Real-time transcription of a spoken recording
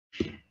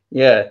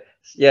Yeah,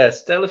 yeah.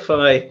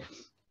 Stellify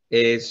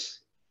is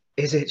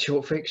it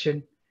short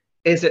fiction?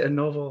 Is it a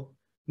novel?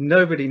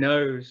 Nobody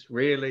knows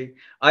really.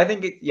 I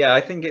think it. Yeah,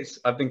 I think it's.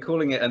 I've been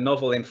calling it a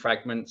novel in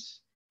fragments,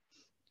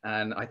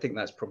 and I think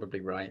that's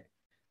probably right.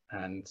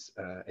 And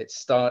it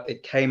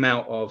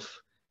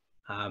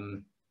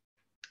um,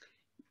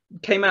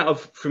 came out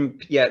of from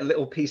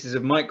little pieces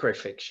of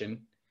microfiction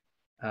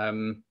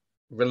um,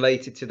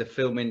 related to the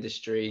film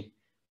industry,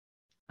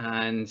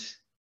 and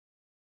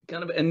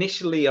kind of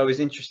initially I was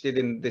interested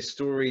in the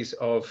stories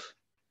of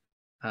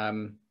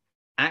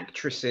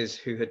actresses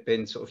who had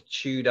been sort of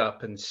chewed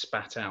up and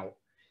spat out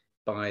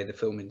by the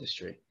film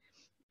industry,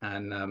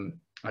 and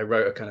I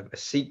wrote a kind of a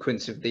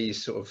sequence of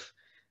these sort of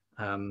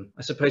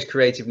I suppose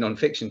creative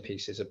non-fiction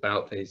pieces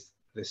about the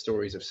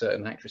stories of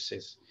certain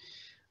actresses.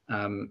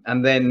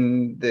 And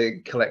then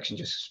the collection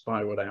just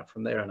spiraled out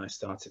from there, and I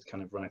started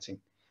kind of writing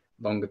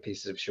longer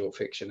pieces of short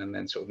fiction and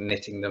then sort of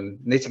knitting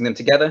them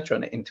together,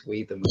 trying to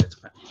interweave them a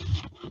little bit.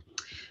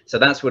 So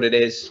that's what it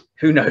is.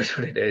 Who knows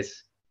what it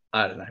is?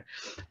 I don't know.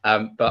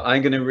 But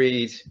I'm going to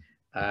read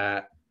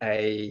I'm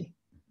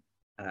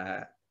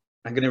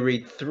going to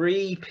read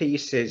three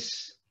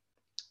pieces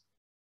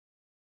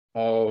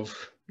of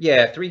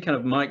three kind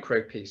of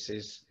micro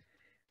pieces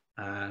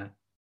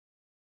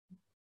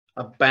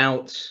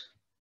about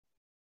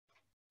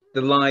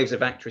the lives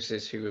of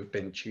actresses who have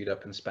been chewed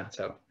up and spat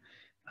out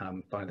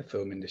by the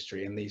film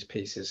industry, and these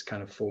pieces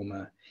kind of form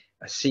a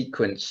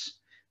sequence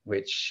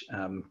which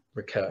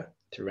recur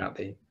throughout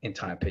the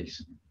entire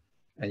piece,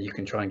 and you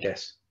can try and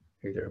guess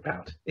who they're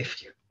about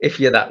if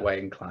you're that way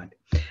inclined.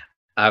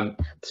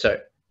 So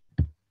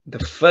the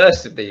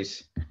first of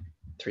these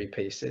three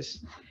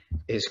pieces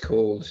is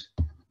called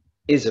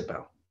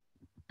Isabel.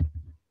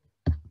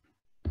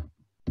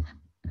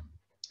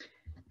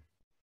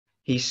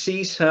 He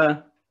sees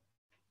her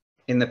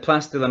in the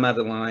Place de la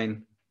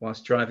Madeleine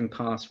whilst driving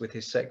past with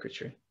his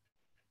secretary.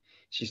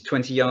 She's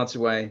 20 yards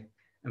away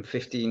and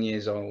 15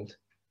 years old,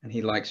 and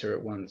he likes her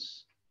at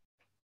once.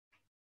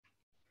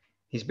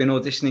 He's been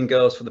auditioning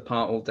girls for the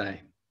part all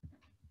day.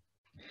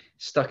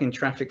 Stuck in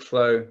traffic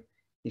flow,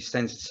 he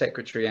sends his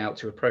secretary out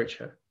to approach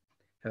her.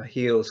 Her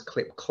heels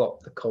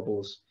clip-clop the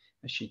cobbles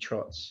as she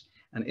trots,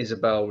 and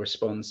Isabel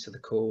responds to the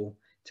call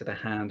to the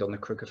hand on the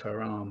crook of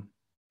her arm.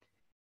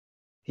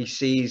 He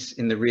sees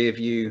in the rear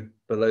view,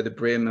 below the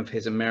brim of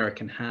his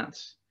American hat,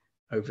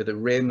 over the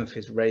rim of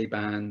his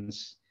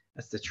Ray-Bans,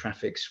 as the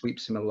traffic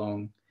sweeps him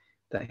along,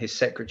 that his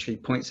secretary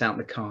points out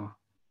the car,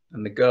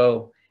 and the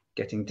girl,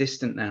 getting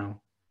distant now,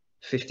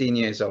 15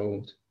 years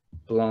old,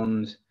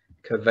 blonde,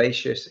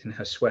 curvaceous in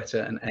her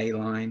sweater and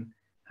A-line,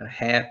 her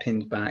hair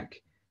pinned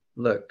back,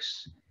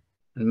 looks,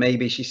 and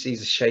maybe she sees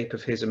the shape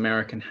of his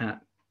American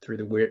hat through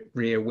the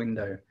rear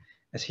window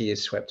as he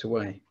is swept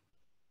away.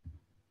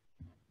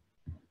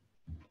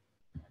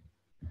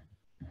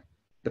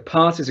 The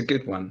part is a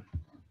good one.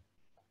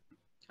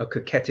 A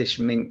coquettish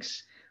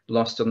minx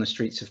lost on the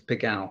streets of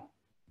Pigalle.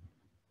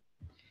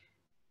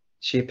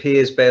 She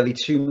appears barely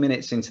 2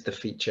 minutes into the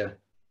feature,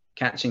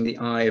 catching the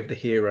eye of the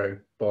hero,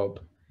 Bob,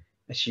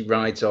 as she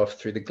rides off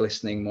through the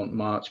glistening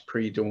Montmartre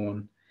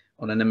pre-dawn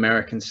on an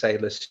American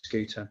sailor's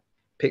scooter,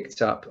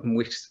 picked up and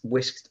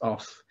whisked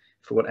off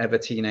for whatever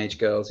teenage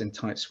girls in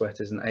tight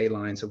sweaters and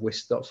A-lines are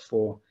whisked off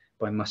for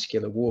by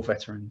muscular war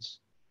veterans.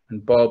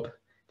 And Bob,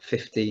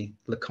 50,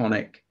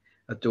 laconic,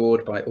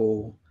 adored by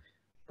all,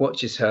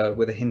 watches her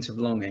with a hint of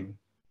longing.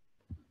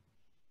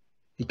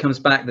 He comes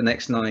back the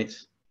next night.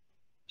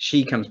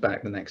 She comes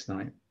back the next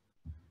night,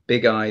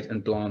 big-eyed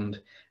and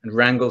blonde, and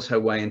wrangles her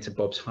way into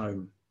Bob's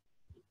home.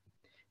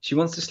 She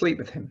wants to sleep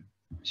with him.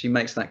 She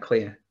makes that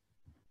clear.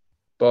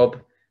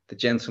 Bob, the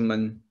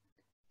gentleman,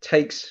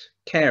 takes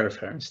care of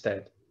her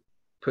instead,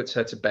 puts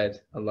her to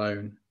bed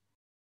alone.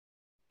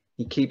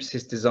 He keeps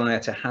his desire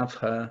to have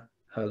her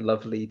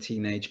lovely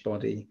teenage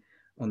body,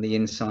 on the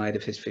inside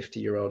of his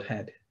 50-year-old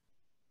head.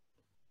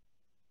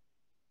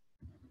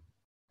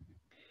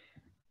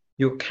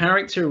 Your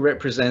character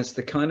represents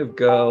the kind of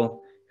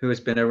girl who has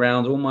been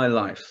around all my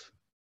life,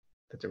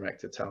 the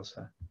director tells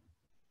her.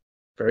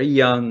 Very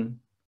young,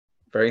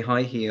 very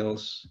high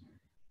heels,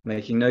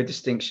 making no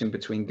distinction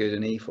between good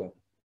and evil.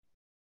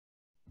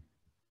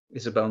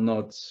 Isabel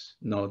nods,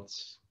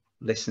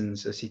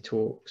 listens as he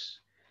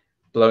talks,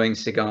 blowing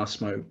cigar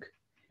smoke,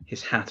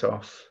 his hat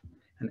off,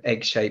 an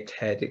egg-shaped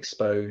head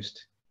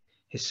exposed,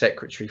 his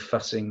secretary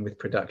fussing with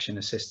production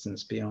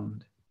assistants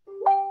beyond.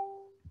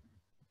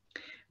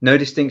 No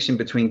distinction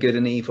between good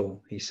and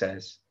evil, he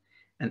says,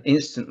 and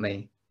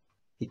instantly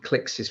he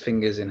clicks his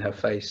fingers in her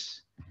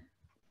face,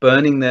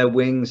 burning their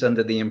wings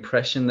under the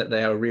impression that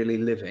they are really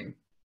living.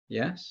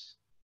 Yes?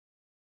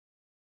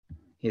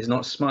 He is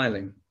not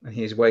smiling, and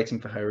he is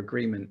waiting for her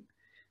agreement,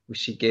 which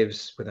she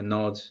gives with a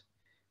nod,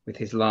 with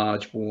his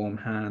large, warm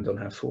hand on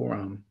her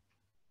forearm.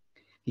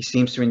 He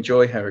seems to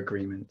enjoy her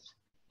agreement.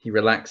 He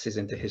relaxes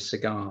into his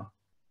cigar.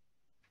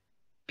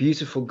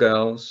 Beautiful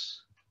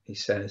girls, he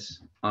says,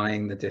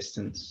 eyeing the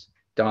distance,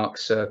 dark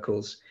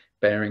circles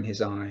bearing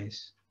his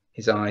eyes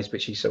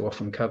which he so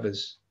often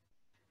covers.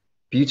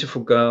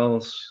 Beautiful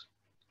girls,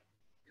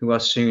 who are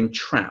soon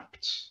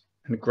trapped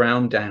and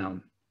ground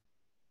down.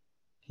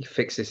 He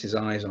fixes his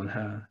eyes on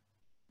her.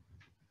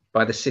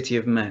 By the city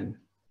of men.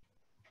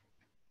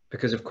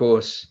 Because, of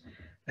course,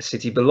 a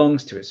city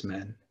belongs to its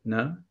men,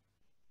 no?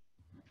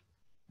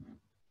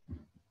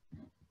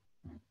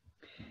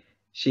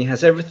 She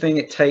has everything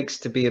it takes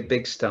to be a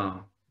big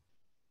star.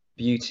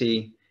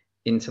 Beauty,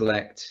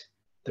 intellect,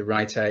 the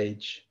right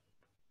age.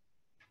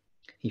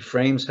 He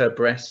frames her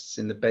breasts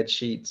in the bed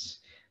sheets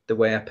the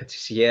way a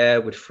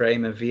pâtissière would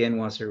frame a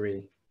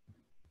viennoiserie.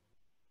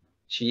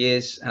 She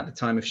is, at the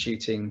time of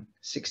shooting,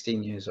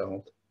 16 years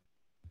old.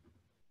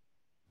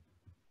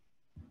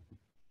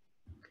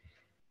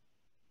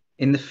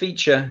 In the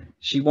feature,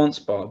 she wants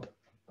Bob,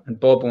 and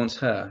Bob wants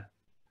her,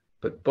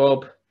 but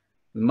Bob,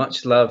 the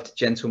much-loved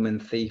gentleman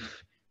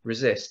thief,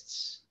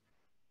 resists.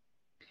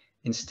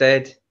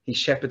 Instead, he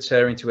shepherds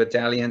her into a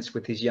dalliance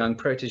with his young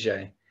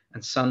protege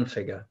and son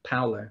figure,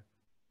 Paolo.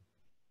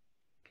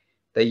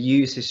 They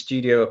use his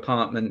studio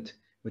apartment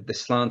with the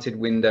slanted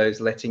windows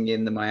letting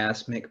in the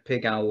miasmic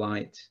pig owl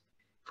light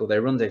for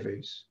their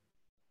rendezvous.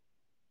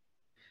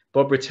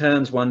 Bob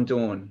returns one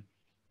dawn,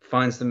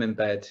 finds them in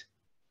bed,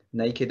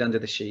 naked under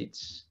the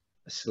sheets,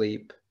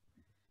 asleep,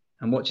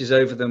 and watches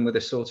over them with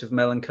a sort of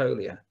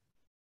melancholia.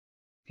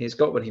 He has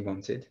got what he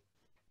wanted,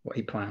 what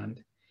he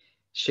planned,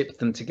 shipped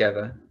them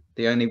together,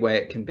 the only way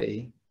it can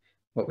be,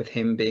 what with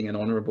him being an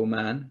honourable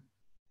man.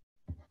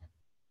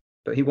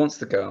 But he wants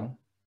the girl,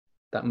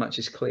 that much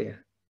is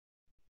clear.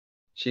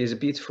 She is a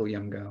beautiful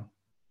young girl,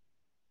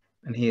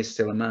 and he is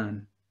still a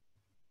man.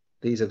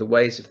 These are the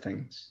ways of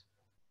things,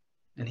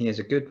 and he is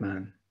a good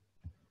man.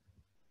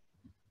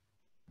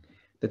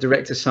 The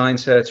director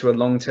signs her to a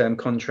long-term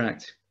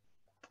contract,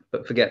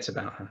 but forgets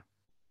about her.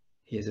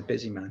 He is a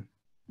busy man.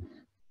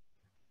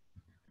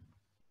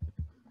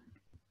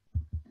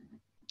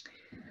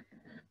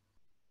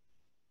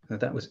 Now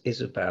that was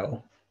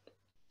Isabel.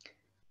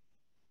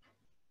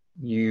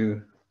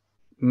 You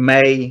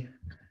may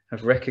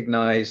have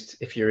recognized,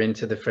 if you're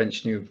into the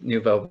French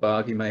Nouvelle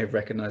Vague, you may have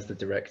recognized the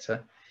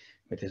director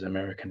with his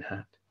American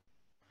hat.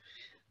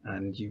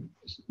 And you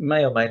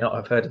may or may not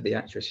have heard of the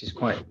actress. She's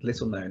quite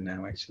little known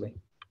now, actually.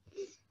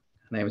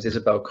 Her name is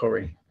Isabel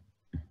Corrie.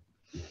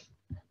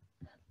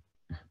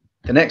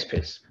 The next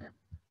piece.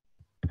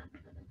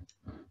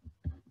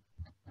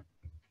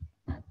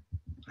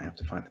 I have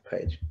to find the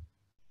page.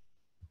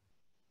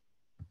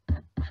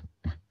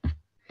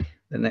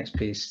 The next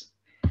piece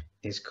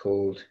is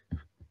called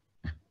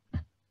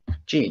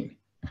Jean.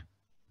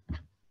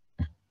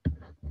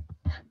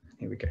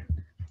 Here we go,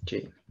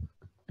 Jean.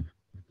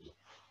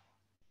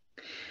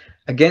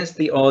 Against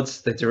the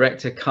odds, the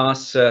director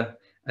casts her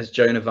as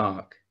Joan of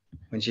Arc,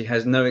 when she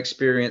has no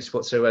experience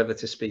whatsoever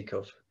to speak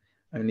of,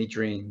 only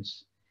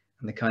dreams,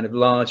 and the kind of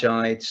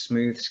large-eyed,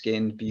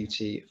 smooth-skinned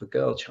beauty of a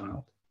girl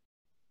child.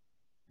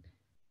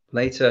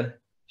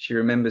 Later, she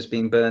remembers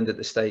being burned at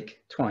the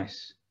stake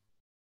twice,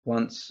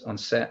 once on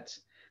set,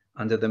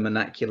 under the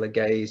monocular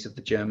gaze of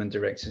the German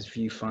director's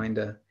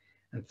viewfinder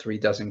and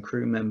 36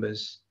 crew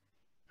members,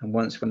 and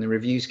once when the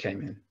reviews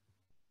came in.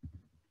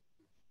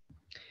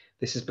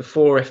 This is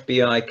before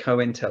FBI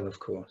co-intel, of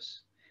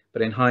course,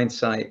 but in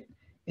hindsight,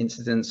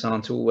 incidents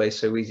aren't always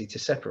so easy to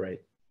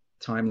separate,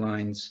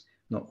 timelines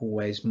not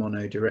always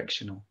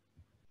monodirectional.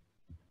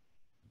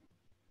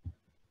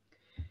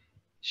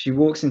 She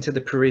walks into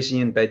the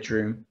Parisian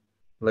bedroom,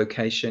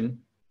 location,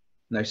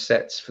 no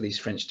sets for these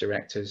French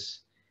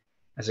directors,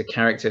 as a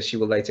character she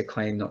will later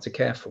claim not to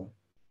care for.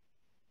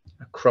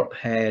 A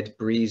crop-haired,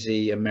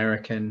 breezy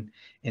American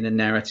in a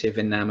narrative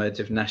enamored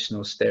of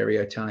national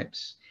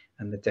stereotypes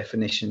and the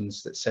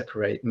definitions that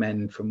separate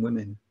men from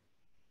women.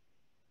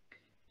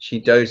 She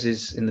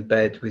dozes in the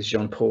bed with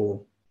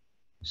Jean-Paul,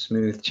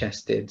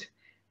 smooth-chested,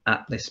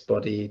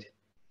 atlas-bodied,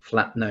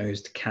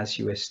 flat-nosed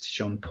casuist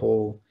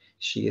Jean-Paul.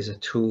 She is a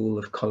tool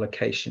of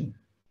collocation.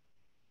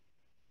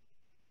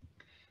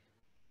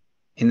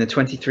 In the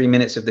 23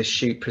 minutes of the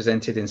shoot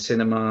presented in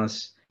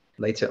cinemas,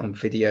 later on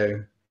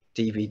video,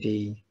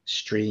 DVD,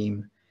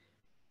 stream,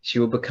 she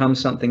will become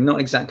something not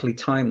exactly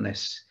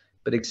timeless,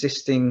 but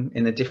existing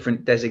in a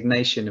different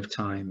designation of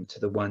time to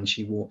the one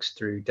she walks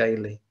through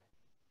daily.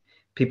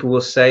 People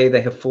will say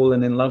they have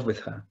fallen in love with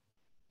her,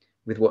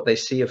 with what they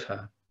see of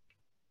her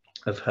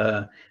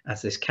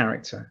as this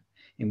character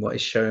in what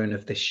is shown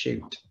of this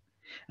shoot.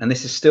 And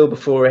this is still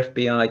before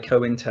FBI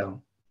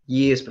co-intel,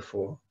 years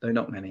before, though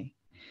not many.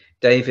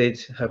 David,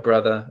 her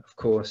brother, of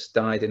course,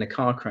 died in a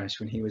car crash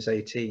when he was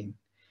 18.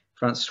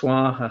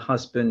 Francois, her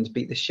husband,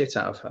 beat the shit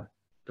out of her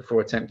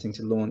before attempting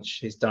to launch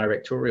his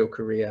directorial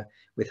career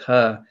with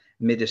her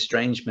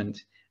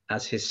mid-estrangement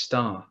as his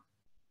star.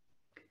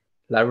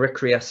 La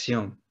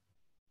récréation.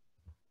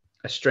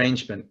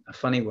 Estrangement, a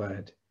funny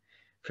word,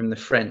 from the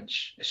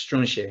French,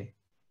 étranger,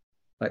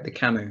 like the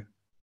Camus,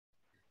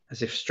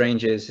 as if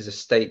strangers is a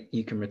state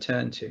you can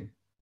return to.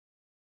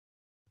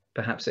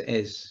 Perhaps it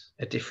is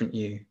a different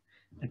you,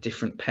 a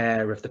different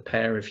pair of the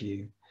pair of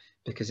you,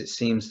 because it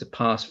seems the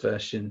past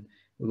version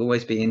will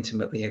always be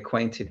intimately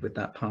acquainted with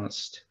that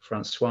past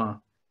Francois,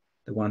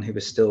 the one who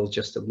was still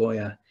just a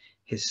lawyer,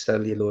 his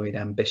celluloid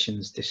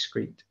ambitions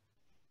discreet.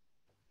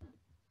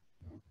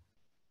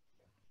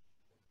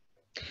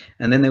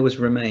 And then there was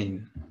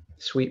Romain,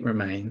 sweet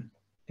Romain,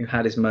 who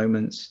had his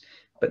moments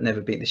but never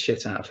beat the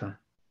shit out of her.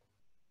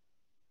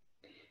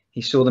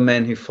 He saw the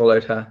men who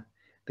followed her,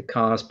 the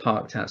cars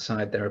parked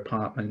outside their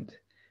apartment,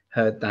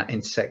 heard that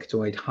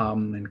insectoid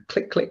hum and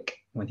click click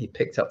when he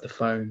picked up the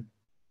phone.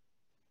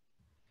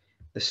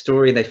 The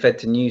story they fed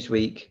to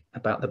Newsweek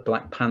about the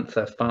Black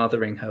Panther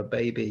fathering her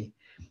baby,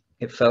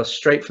 it fell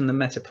straight from the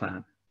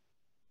Metaplan.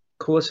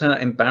 Cause her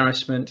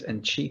embarrassment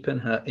and cheapen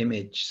her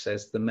image,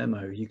 says the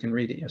memo. You can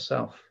read it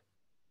yourself.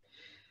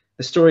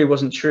 The story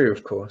wasn't true,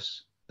 of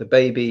course. The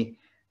baby,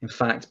 in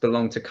fact,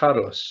 belonged to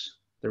Carlos,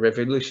 the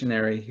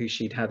revolutionary who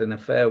she'd had an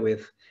affair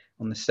with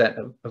on the set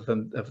of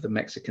the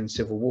Mexican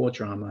Civil War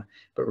drama.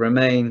 But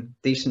Romain,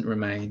 decent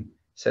Romain,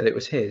 said it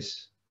was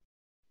his.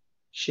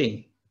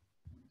 She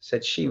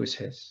said she was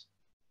his.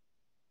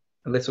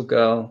 A little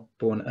girl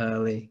born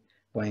early,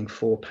 weighing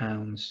 4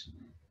 pounds,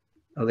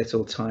 a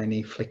little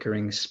tiny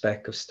flickering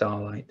speck of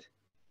starlight,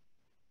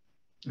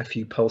 a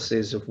few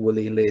pulses of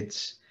woolly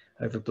lids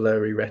over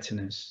blurry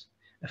retinas,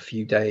 a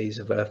few days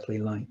of earthly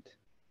light,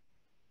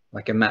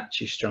 like a match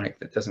you strike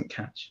that doesn't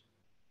catch.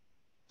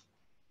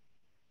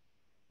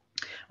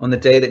 On the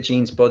day that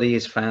Jean's body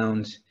is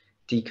found,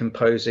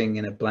 decomposing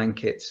in a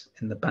blanket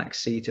in the back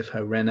seat of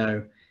her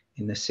Renault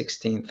in the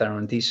 16th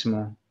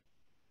arrondissement,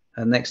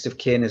 her next of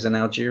kin is an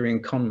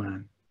Algerian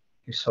conman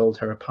who sold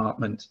her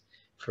apartment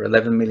for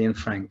 11 million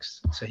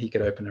francs so he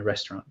could open a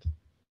restaurant.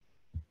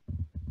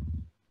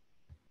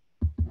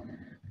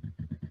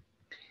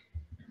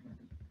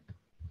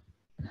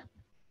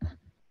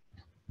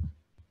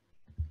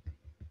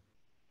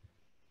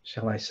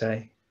 Shall I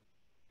say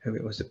who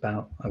it was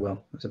about? I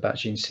will. It was about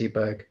Jean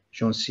Seberg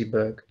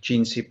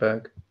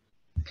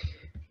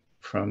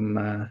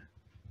from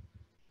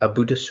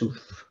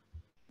Abusive,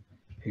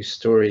 whose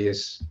story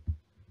is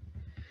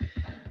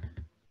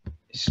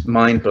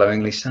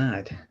mind-blowingly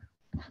sad.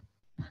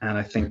 And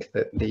I think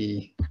that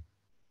the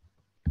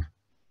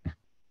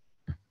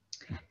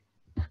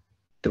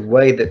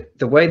way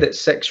that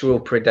sexual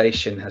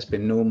predation has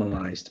been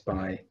normalized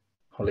by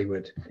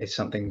Hollywood is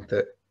something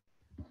that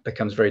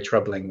becomes very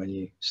troubling when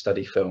you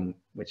study film,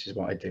 which is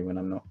what I do when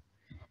I'm not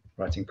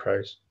writing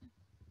prose.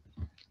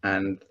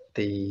 And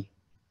the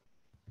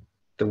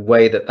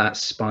way that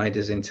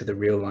spiders into the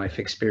real life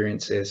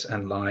experiences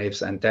and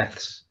lives and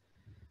deaths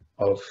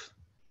of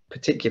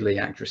particularly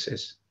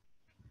actresses,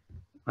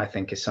 I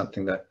think is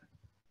something that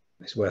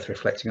is worth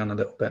reflecting on a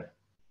little bit.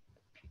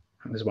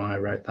 That was why I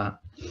wrote that.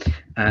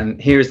 And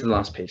here is the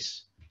last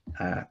piece,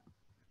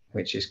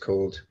 which is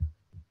called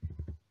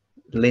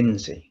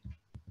Lindsay.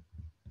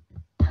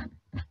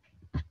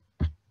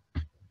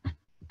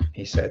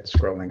 He said,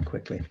 scrolling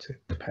quickly to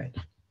the page.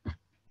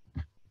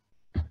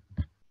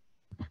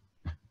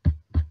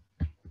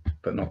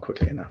 But not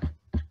quickly enough.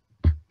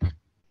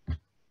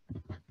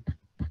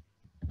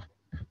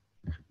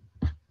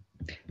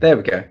 There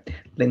we go,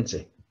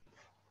 Lindsay.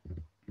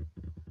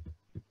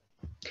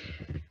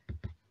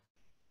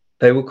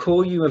 They will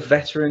call you a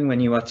veteran when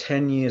you are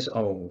 10 years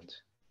old.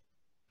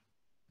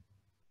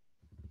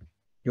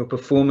 Your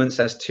performance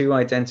as two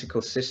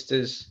identical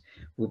sisters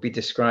will be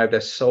described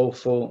as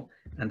soulful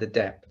and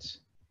adept,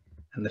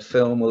 and the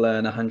film will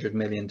earn $100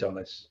 million.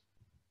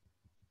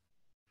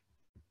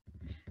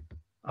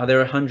 Are there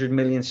 100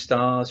 million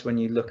stars when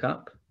you look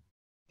up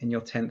in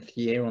your 10th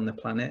year on the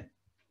planet,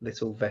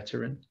 little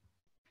veteran?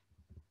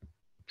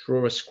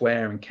 Draw a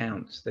square and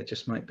count, there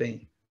just might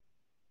be.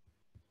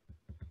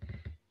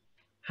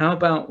 How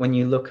about when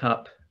you look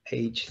up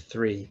age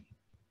 3?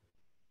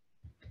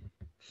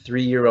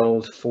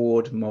 3-year-old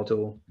Ford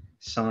model,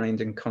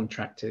 signed and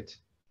contracted.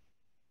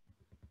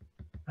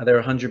 Are there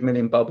 100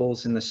 million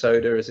bubbles in the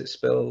soda as it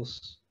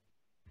spills?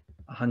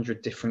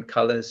 100 different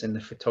colors in the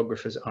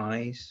photographer's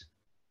eyes?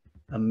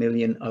 1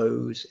 million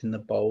O's in the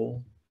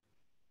bowl?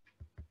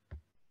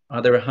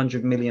 Are there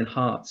 100 million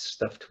hearts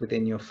stuffed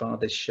within your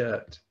father's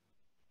shirt?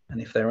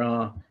 And if there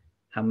are,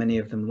 how many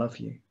of them love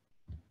you?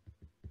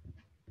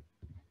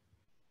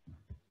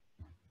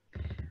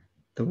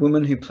 The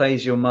woman who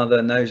plays your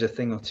mother knows a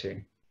thing or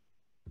two.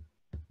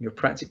 You're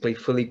practically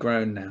fully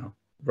grown now,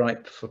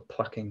 ripe for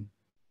plucking,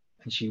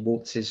 and she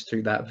waltzes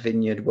through that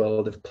vineyard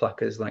world of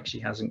pluckers like she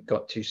hasn't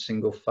got 2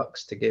 single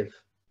fucks to give.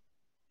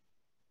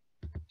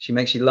 She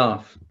makes you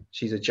laugh.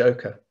 She's a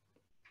joker.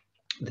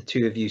 The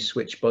two of you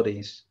switch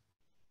bodies.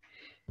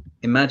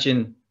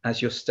 Imagine,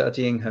 as you're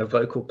studying her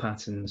vocal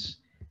patterns,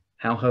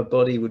 how her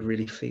body would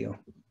really feel.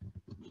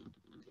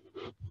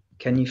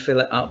 Can you fill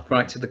it up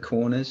right to the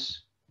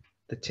corners,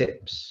 the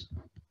tips,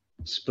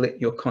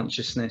 split your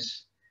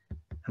consciousness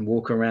and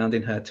walk around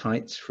in her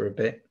tights for a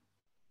bit?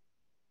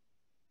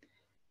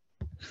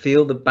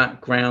 Feel the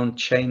background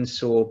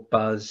chainsaw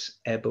buzz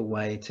ebb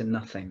away to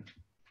nothing.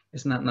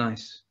 Isn't that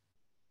nice?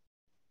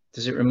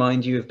 Does it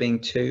remind you of being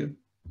 2?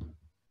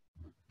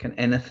 Can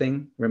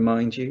anything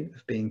remind you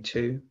of being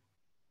 2?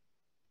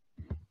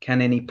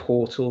 Can any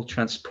portal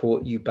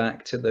transport you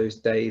back to those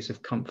days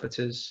of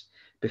comforters,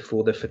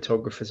 before the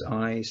photographer's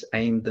eyes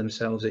aimed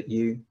themselves at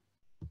you?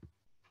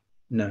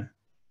 No,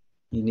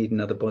 you need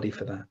another body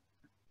for that.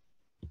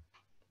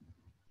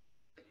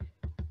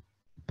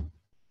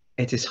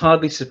 It is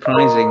hardly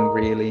surprising,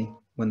 really,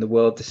 when the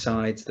world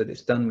decides that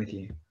it's done with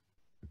you.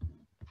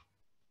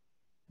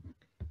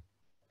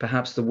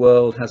 Perhaps the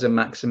world has a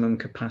maximum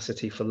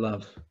capacity for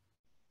love.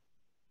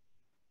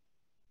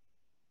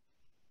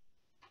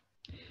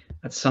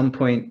 At some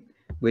point,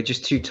 we're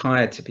just too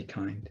tired to be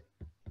kind.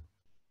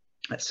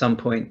 At some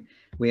point,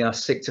 we are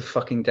sick to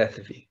fucking death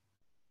of you.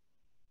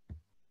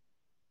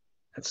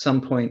 At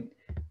some point,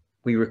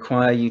 we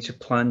require you to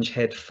plunge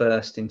head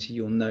first into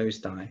your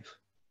nosedive.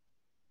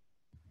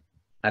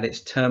 At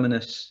its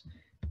terminus,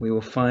 we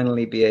will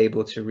finally be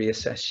able to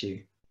reassess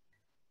you,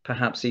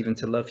 perhaps even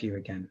to love you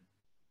again,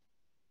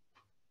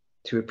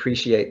 to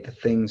appreciate the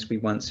things we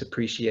once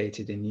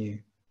appreciated in you,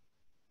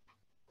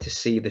 to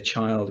see the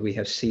child we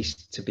have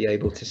ceased to be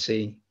able to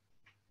see,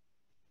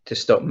 to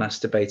stop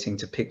masturbating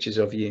to pictures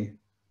of you,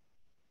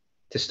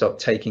 to stop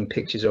taking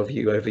pictures of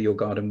you over your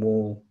garden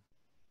wall,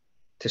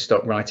 to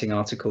stop writing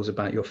articles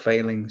about your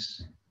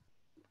failings,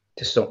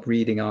 to stop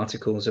reading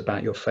articles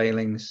about your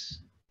failings,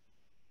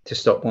 to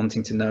stop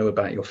wanting to know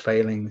about your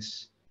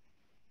failings,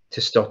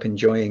 to stop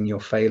enjoying your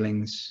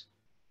failings,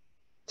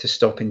 to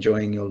stop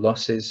enjoying your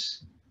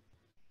losses,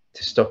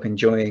 to stop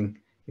enjoying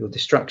your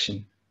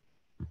destruction.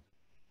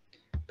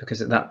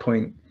 Because at that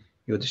point,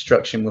 your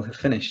destruction will have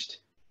finished.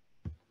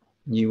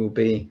 You will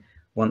be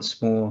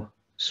once more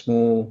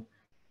small,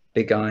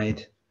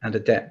 big-eyed, and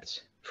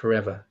adept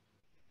forever.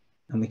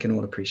 And we can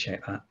all appreciate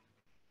that.